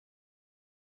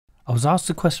I was asked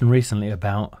a question recently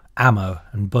about ammo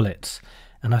and bullets,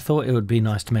 and I thought it would be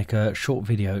nice to make a short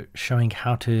video showing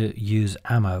how to use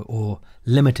ammo or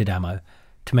limited ammo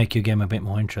to make your game a bit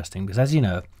more interesting. Because as you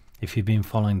know, if you've been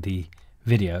following the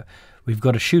video, we've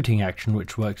got a shooting action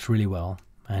which works really well,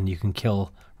 and you can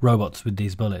kill robots with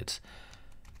these bullets.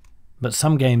 But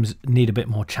some games need a bit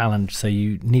more challenge, so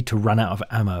you need to run out of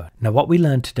ammo. Now what we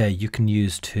learned today you can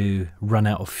use to run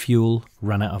out of fuel,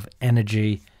 run out of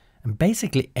energy, and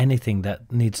basically anything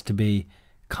that needs to be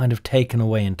kind of taken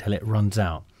away until it runs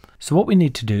out. So what we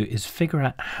need to do is figure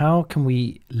out how can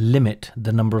we limit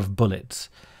the number of bullets.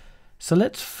 So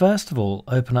let's first of all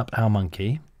open up our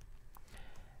monkey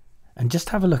and just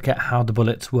have a look at how the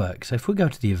bullets work. So if we go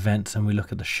to the events and we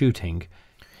look at the shooting,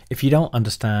 if you don't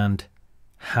understand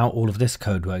how all of this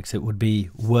code works, it would be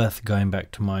worth going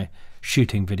back to my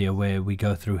shooting video where we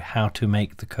go through how to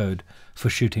make the code for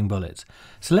shooting bullets.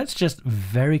 So let's just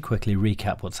very quickly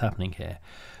recap what's happening here.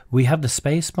 We have the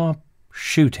spacebar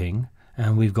shooting,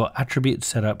 and we've got attributes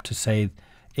set up to say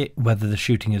whether the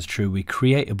shooting is true. We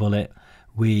create a bullet,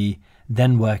 we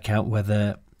then work out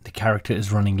whether the character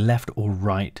is running left or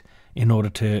right in order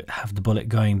to have the bullet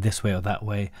going this way or that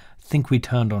way. I think we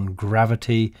turned on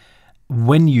gravity.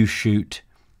 When you shoot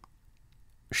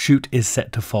is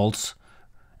set to false,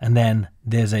 and then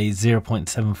there's a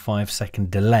 0.75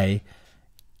 second delay,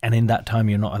 and in that time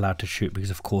you're not allowed to shoot, because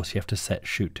of course you have to set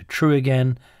shoot to true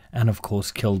again, and of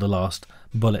course kill the last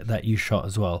bullet that you shot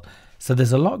as well. So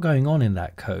there's a lot going on in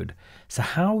that code. So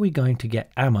how are we going to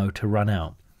get ammo to run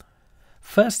out?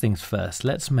 First things first,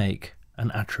 let's make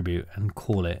an attribute and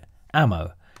call it ammo.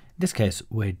 In this case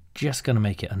we're just going to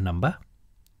make it a number,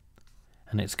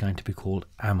 and it's going to be called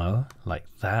ammo, like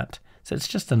that. So it's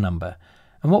just a number.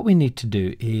 And what we need to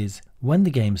do is when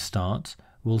the game starts,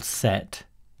 we'll set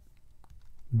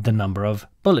the number of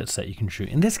bullets that you can shoot.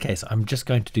 In this case, I'm just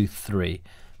going to do 3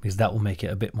 because that will make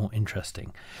it a bit more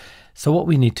interesting. So what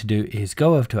we need to do is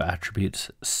go over to our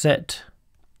attributes, set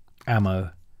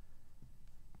ammo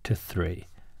to 3.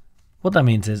 What that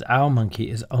means is our monkey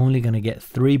is only going to get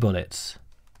 3 bullets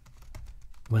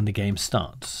when the game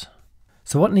starts.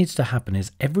 So what needs to happen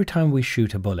is every time we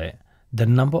shoot a bullet, the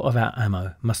number of our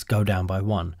ammo must go down by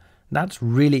 1. That's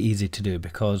really easy to do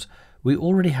because we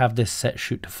already have this set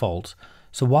shoot to false.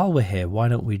 So while we're here, why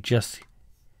don't we just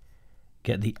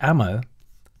get the ammo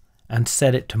and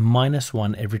set it to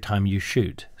 -1 every time you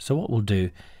shoot. So what we'll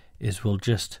do is we'll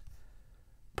just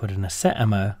put in a set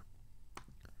ammo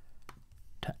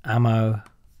to ammo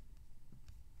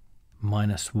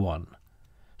 -1.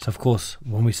 So of course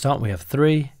when we start we have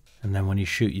 3, and then when you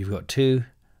shoot you've got 2,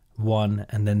 1,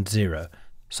 and then 0.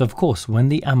 So of course when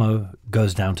the ammo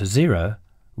goes down to 0,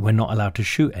 we're not allowed to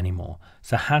shoot anymore.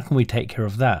 So how can we take care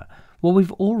of that? Well,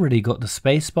 we've already got the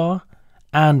spacebar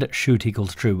and shoot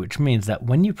equals true, which means that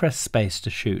when you press space to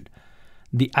shoot,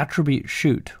 the attribute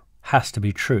shoot has to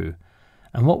be true.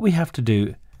 And what we have to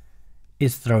do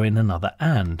is throw in another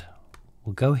and.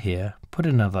 We'll go here, put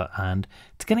another and.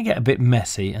 It's going to get a bit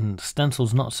messy, and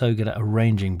Stencyl's not so good at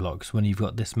arranging blocks when you've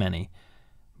got this many,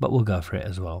 but we'll go for it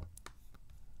as well.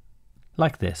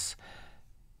 Like this.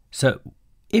 So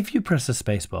if you press the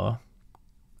spacebar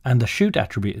and the shoot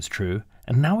attribute is true,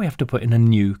 and now we have to put in a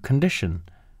new condition.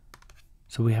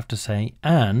 So we have to say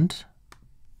and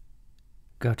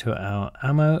go to our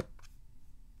ammo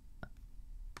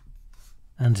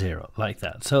and 0, like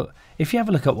that. So if you have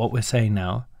a look at what we're saying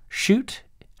now, shoot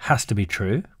has to be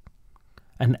true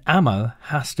and ammo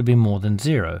has to be more than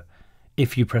 0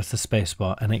 if you press the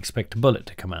spacebar and expect a bullet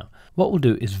to come out. What we'll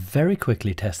do is very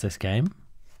quickly test this game.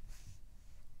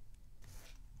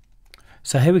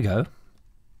 So here we go.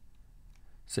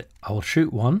 So I will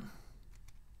shoot 1,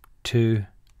 2,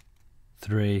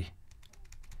 3,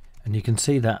 and you can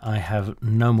see that I have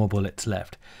no more bullets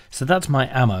left. So that's my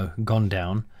ammo gone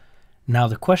down. Now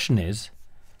the question is,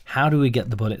 how do we get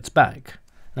the bullets back?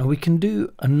 Now we can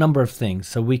do a number of things.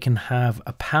 So we can have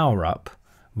a power up,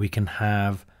 we can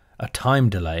have a time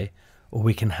delay, or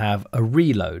we can have a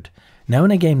reload. Now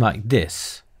in a game like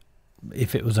this,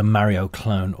 if it was a Mario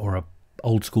clone or a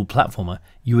old school platformer,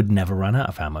 you would never run out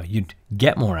of ammo. You'd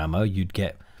get more ammo, you'd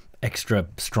get extra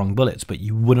strong bullets, but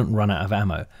you wouldn't run out of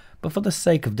ammo. But for the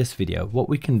sake of this video, what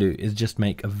we can do is just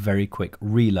make a very quick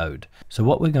reload. So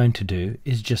what we're going to do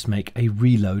is just make a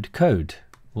reload code.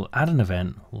 We'll add an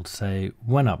event, we'll say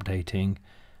when updating.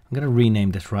 I'm going to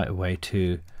rename this right away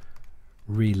to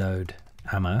reload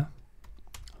ammo,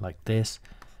 like this.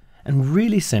 And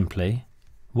really simply,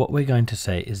 what we're going to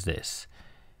say is this: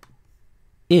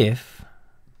 if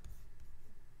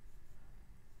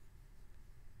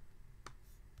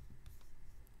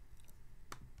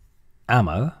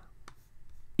ammo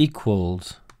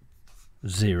equals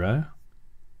 0,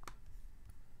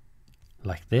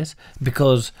 like this,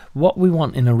 because what we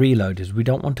want in a reload is we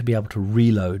don't want to be able to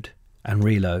reload and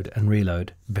reload and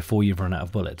reload before you've run out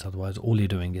of bullets. Otherwise all you're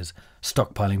doing is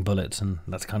stockpiling bullets, and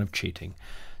that's kind of cheating.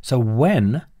 So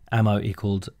when ammo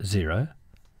equals 0,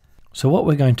 so what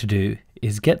we're going to do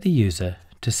is get the user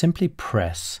to simply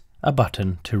press a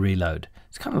button to reload.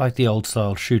 It's kind of like the old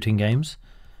style shooting games.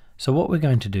 So what we're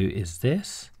going to do is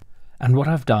this, and what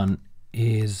I've done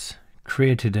is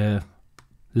created a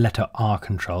letter R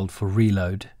controlled for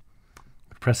reload.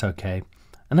 Press OK,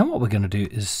 and then what we're going to do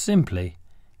is simply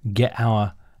get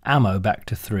our ammo back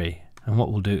to 3, and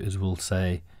what we'll do is we'll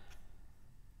say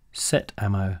set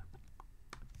ammo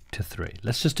to 3.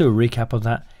 Let's just do a recap of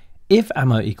that. If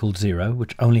ammo equals 0,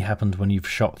 which only happens when you've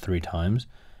shot 3 times,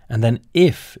 and then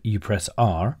if you press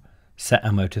R, set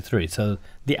ammo to 3. So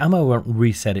the ammo won't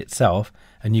reset itself,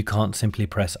 and you can't simply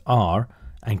press R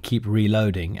and keep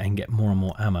reloading and get more and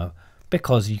more ammo,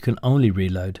 because you can only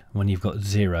reload when you've got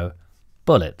 0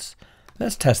 bullets.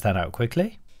 Let's test that out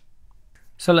quickly.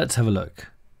 So let's have a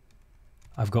look.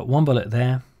 I've got 1 bullet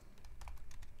there,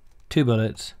 2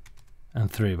 bullets,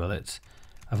 and 3 bullets.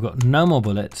 I've got no more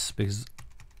bullets because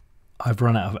I've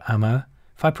run out of ammo.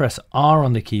 If I press R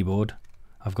on the keyboard,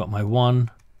 I've got my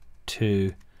 1,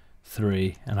 2,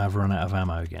 3, and I've run out of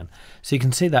ammo again. So you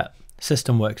can see that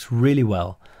system works really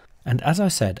well. And as I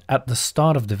said at the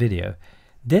start of the video,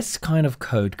 this kind of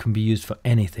code can be used for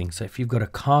anything. So if you've got a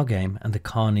car game and the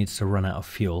car needs to run out of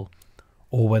fuel,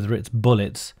 or whether it's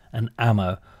bullets and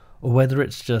ammo, or whether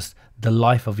it's just the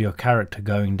life of your character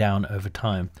going down over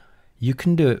time, you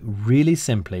can do it really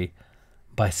simply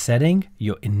by setting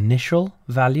your initial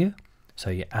value. So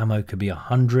your ammo could be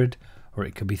 100 or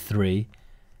it could be 3.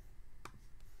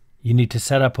 You need to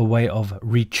set up a way of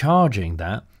recharging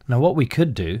that. Now what we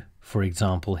could do, for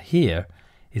example here,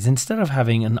 is instead of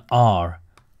having an R,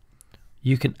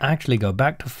 you can actually go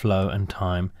back to flow and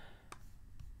time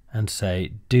and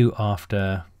say do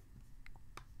after,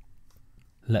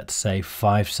 let's say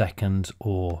 5 seconds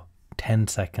or 10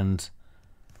 seconds.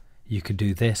 You could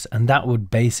do this, and that would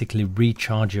basically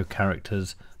recharge your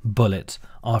character's bullets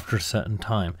after a certain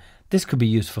time. This could be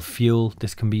used for fuel,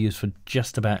 this can be used for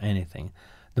just about anything.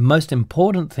 The most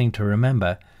important thing to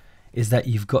remember is that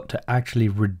you've got to actually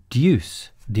reduce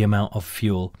the amount of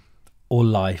fuel or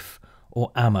life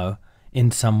or ammo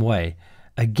in some way.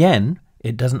 Again,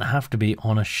 it doesn't have to be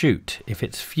on a shoot. If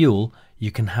it's fuel,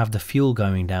 you can have the fuel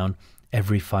going down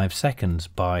every 5 seconds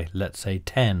by, let's say,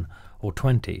 10 or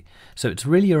 20. So it's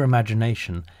really your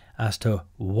imagination as to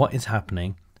what is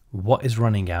happening, what is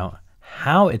running out,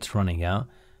 how it's running out,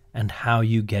 and how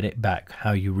you get it back,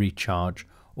 how you recharge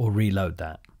or reload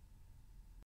that.